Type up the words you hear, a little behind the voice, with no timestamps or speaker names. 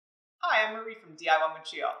Hi, I'm Marie from DIY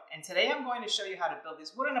Montreal, and today I'm going to show you how to build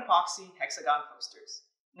these wooden epoxy hexagon coasters.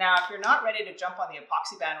 Now, if you're not ready to jump on the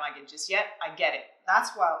epoxy bandwagon just yet, I get it.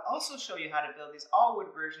 That's why I'll also show you how to build these all-wood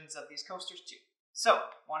versions of these coasters too. So,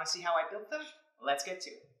 want to see how I built them? Let's get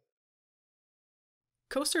to it.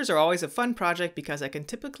 Coasters are always a fun project because I can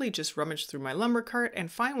typically just rummage through my lumber cart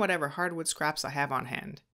and find whatever hardwood scraps I have on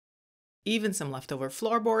hand. Even some leftover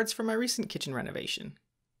floorboards from my recent kitchen renovation.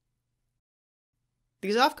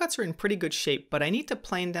 These offcuts are in pretty good shape, but I need to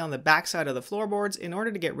plane down the backside of the floorboards in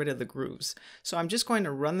order to get rid of the grooves, so I'm just going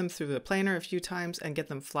to run them through the planer a few times and get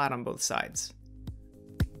them flat on both sides.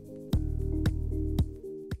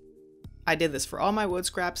 I did this for all my wood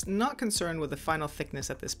scraps, not concerned with the final thickness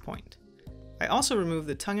at this point. I also removed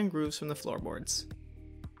the tongue and grooves from the floorboards.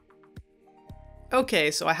 Okay,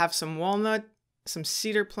 so I have some walnut, some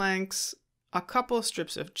cedar planks, a couple of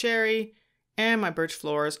strips of cherry, and my birch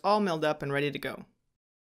floors all milled up and ready to go.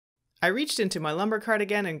 I reached into my lumber cart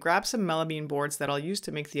again and grabbed some melamine boards that I'll use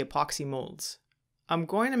to make the epoxy molds. I'm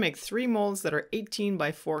going to make 3 molds that are 18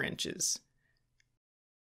 by 4 inches.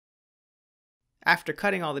 After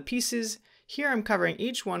cutting all the pieces, here I'm covering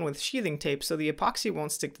each one with sheathing tape so the epoxy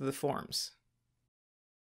won't stick to the forms.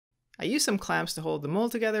 I used some clamps to hold the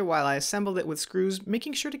mold together while I assembled it with screws,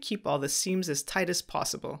 making sure to keep all the seams as tight as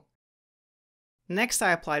possible. Next,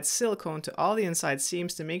 I applied silicone to all the inside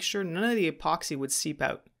seams to make sure none of the epoxy would seep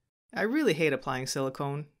out. I really hate applying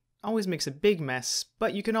silicone. Always makes a big mess,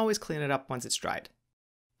 but you can always clean it up once it's dried.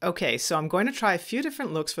 Okay, so I'm going to try a few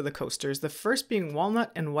different looks for the coasters, the first being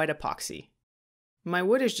walnut and white epoxy. My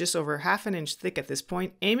wood is just over ½ an inch thick at this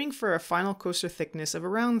point, aiming for a final coaster thickness of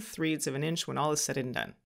around 3/8 of an inch when all is said and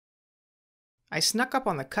done. I snuck up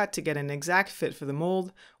on the cut to get an exact fit for the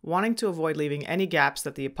mold, wanting to avoid leaving any gaps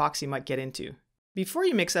that the epoxy might get into. Before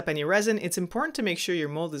you mix up any resin, it's important to make sure your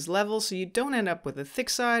mold is level so you don't end up with a thick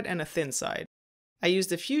side and a thin side. I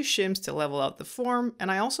used a few shims to level out the form,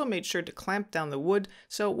 and I also made sure to clamp down the wood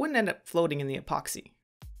so it wouldn't end up floating in the epoxy.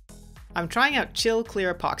 I'm trying out Chill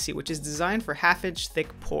Clear Epoxy, which is designed for ½ inch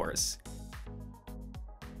thick pours.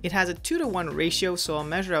 It has a 2:1 ratio, so I'll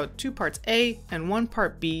measure out 2 parts A and 1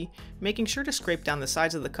 part B, making sure to scrape down the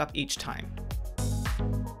sides of the cup each time.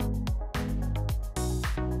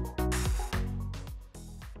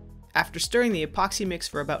 After stirring the epoxy mix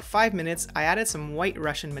for about 5 minutes, I added some white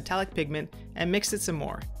Russian metallic pigment and mixed it some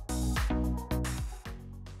more.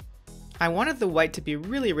 I wanted the white to be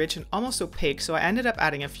really rich and almost opaque, so I ended up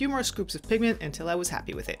adding a few more scoops of pigment until I was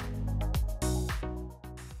happy with it.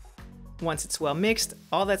 Once it's well mixed,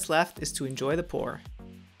 all that's left is to enjoy the pour.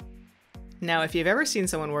 Now, if you've ever seen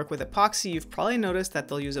someone work with epoxy, you've probably noticed that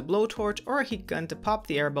they'll use a blowtorch or a heat gun to pop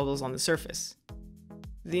the air bubbles on the surface.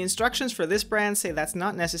 The instructions for this brand say that's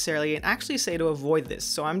not necessary and actually say to avoid this,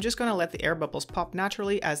 so I'm just going to let the air bubbles pop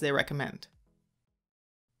naturally as they recommend.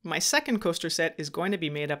 My second coaster set is going to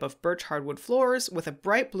be made up of birch hardwood floors with a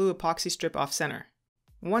bright blue epoxy strip off center.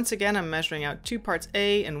 Once again, I'm measuring out 2 parts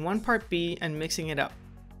A and 1 part B and mixing it up.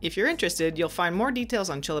 If you're interested, you'll find more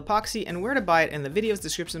details on Chill Epoxy and where to buy it in the video's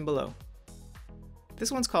description below.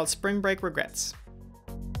 This one's called Spring Break Regrets.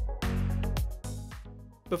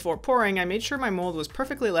 Before pouring, I made sure my mold was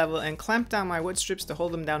perfectly level and clamped down my wood strips to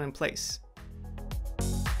hold them down in place.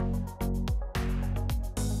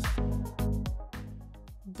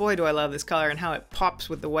 Boy, do I love this color and how it pops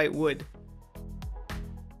with the white wood.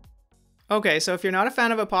 Okay, so if you're not a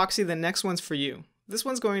fan of epoxy, the next one's for you. This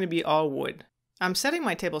one's going to be all wood. I'm setting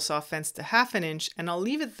my table saw fence to ½ an inch, and I'll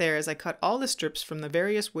leave it there as I cut all the strips from the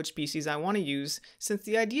various wood species I want to use, since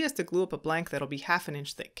the idea is to glue up a blank that'll be ½ an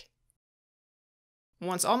inch thick.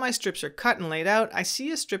 Once all my strips are cut and laid out, I see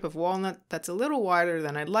a strip of walnut that's a little wider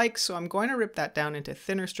than I'd like, so I'm going to rip that down into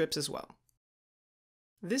thinner strips as well.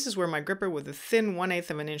 This is where my gripper with a thin 1/8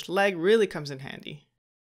 of an inch leg really comes in handy.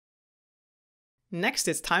 Next,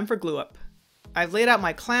 it's time for glue up. I've laid out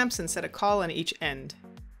my clamps and set a caul on each end.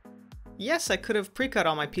 Yes, I could have pre-cut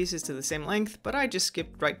all my pieces to the same length, but I just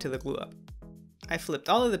skipped right to the glue up. I flipped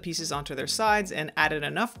all of the pieces onto their sides and added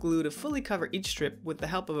enough glue to fully cover each strip with the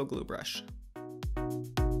help of a glue brush.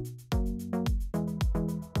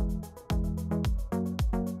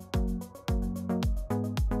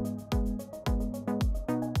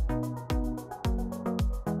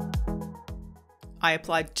 I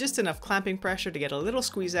applied just enough clamping pressure to get a little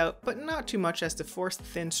squeeze out, but not too much as to force the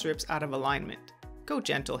thin strips out of alignment. Go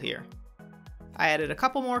gentle here. I added a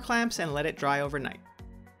couple more clamps and let it dry overnight.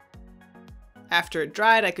 After it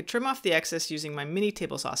dried, I could trim off the excess using my mini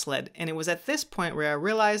table saw sled, and it was at this point where I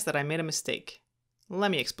realized that I made a mistake.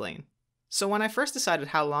 Let me explain. So when I first decided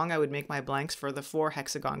how long I would make my blanks for the 4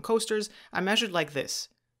 hexagon coasters, I measured like this.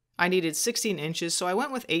 I needed 16 inches, so I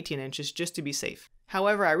went with 18 inches just to be safe.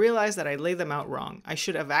 However, I realized that I laid them out wrong. I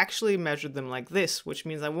should have actually measured them like this, which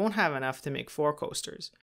means I won't have enough to make 4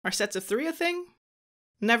 coasters. Are sets of 3 a thing?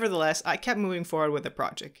 Nevertheless, I kept moving forward with the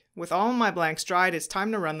project. With all my blanks dried, it's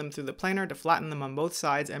time to run them through the planer to flatten them on both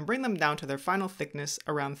sides and bring them down to their final thickness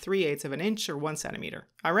around 3/8 of an inch or 1 centimeter.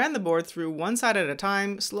 I ran the board through one side at a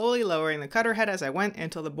time, slowly lowering the cutter head as I went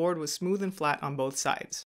until the board was smooth and flat on both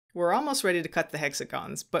sides. We're almost ready to cut the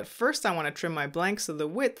hexagons, but first I want to trim my blank so the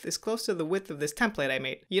width is close to the width of this template I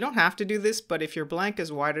made. You don't have to do this, but if your blank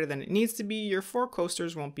is wider than it needs to be, your 4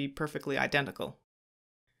 coasters won't be perfectly identical.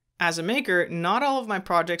 As a maker, not all of my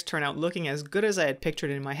projects turn out looking as good as I had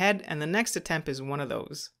pictured in my head, and the next attempt is one of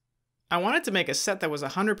those. I wanted to make a set that was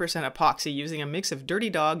 100% epoxy using a mix of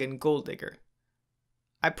Dirty Dog and Gold Digger.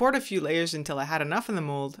 I poured a few layers until I had enough in the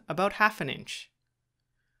mold, about 1/2 inch.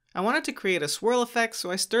 I wanted to create a swirl effect,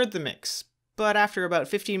 so I stirred the mix, but after about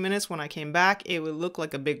 15 minutes when I came back, it would look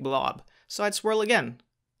like a big blob, so I'd swirl again.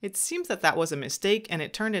 It seems that was a mistake, and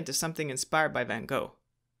it turned into something inspired by Van Gogh.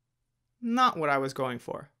 Not what I was going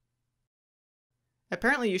for.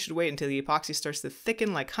 Apparently you should wait until the epoxy starts to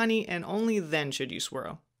thicken like honey, and only then should you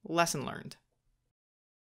swirl. Lesson learned.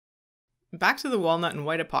 Back to the walnut and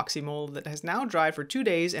white epoxy mold that has now dried for 2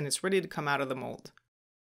 days and it's ready to come out of the mold.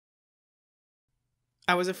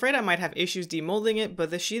 I was afraid I might have issues demolding it, but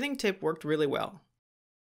the sheathing tip worked really well.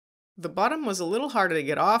 The bottom was a little harder to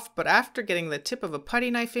get off, but after getting the tip of a putty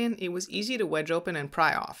knife in, it was easy to wedge open and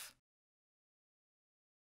pry off.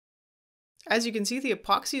 As you can see, the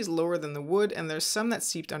epoxy is lower than the wood and there's some that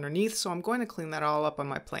seeped underneath, so I'm going to clean that all up on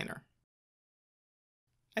my planer.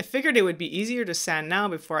 I figured it would be easier to sand now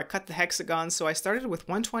before I cut the hexagons, so I started with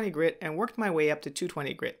 120 grit and worked my way up to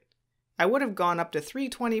 220 grit. I would have gone up to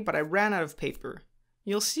 320, but I ran out of paper.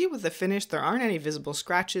 You'll see with the finish there aren't any visible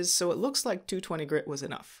scratches, so it looks like 220 grit was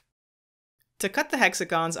enough. To cut the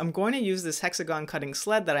hexagons, I'm going to use this hexagon cutting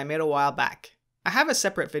sled that I made a while back. I have a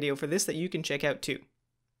separate video for this that you can check out too.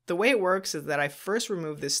 The way it works is that I first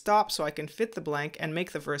remove this stop so I can fit the blank and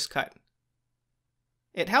make the first cut.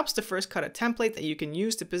 It helps to first cut a template that you can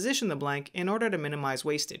use to position the blank in order to minimize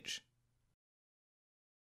wastage.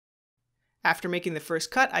 After making the first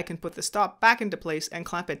cut, I can put the stop back into place and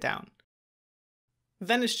clamp it down.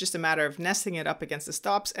 Then it's just a matter of nesting it up against the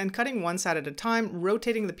stops and cutting one side at a time,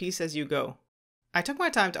 rotating the piece as you go. I took my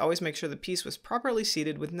time to always make sure the piece was properly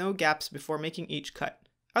seated with no gaps before making each cut.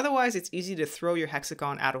 Otherwise, it's easy to throw your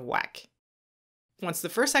hexagon out of whack. Once the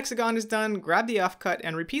first hexagon is done, grab the offcut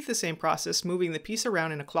and repeat the same process, moving the piece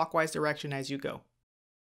around in a clockwise direction as you go.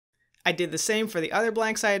 I did the same for the other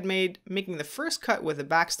blanks I had made, making the first cut with the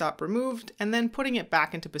backstop removed, and then putting it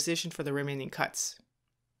back into position for the remaining cuts.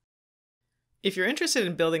 If you're interested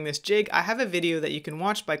in building this jig, I have a video that you can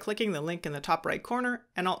watch by clicking the link in the top right corner,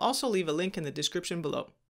 and I'll also leave a link in the description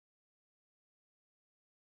below.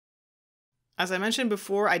 As I mentioned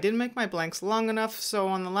before, I didn't make my blanks long enough, so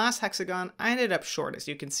on the last hexagon, I ended up short, as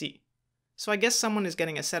you can see. So I guess someone is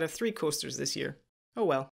getting a set of 3 coasters this year. Oh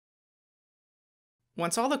well.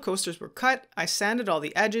 Once all the coasters were cut, I sanded all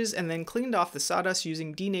the edges and then cleaned off the sawdust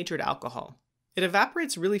using denatured alcohol. It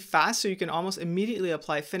evaporates really fast, so you can almost immediately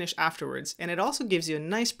apply finish afterwards, and it also gives you a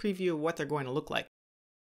nice preview of what they're going to look like.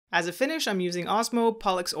 As a finish, I'm using Osmo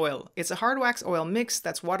polyx-oil. It's a hard wax oil mix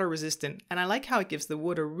that's water resistant, and I like how it gives the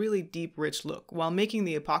wood a really deep, rich look, while making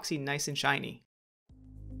the epoxy nice and shiny.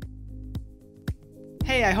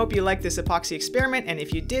 Hey, I hope you liked this epoxy experiment, and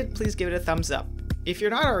if you did, please give it a thumbs up. If you're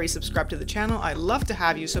not already subscribed to the channel, I'd love to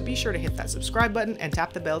have you, so be sure to hit that subscribe button and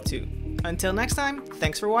tap the bell too. Until next time,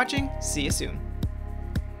 thanks for watching, see you soon.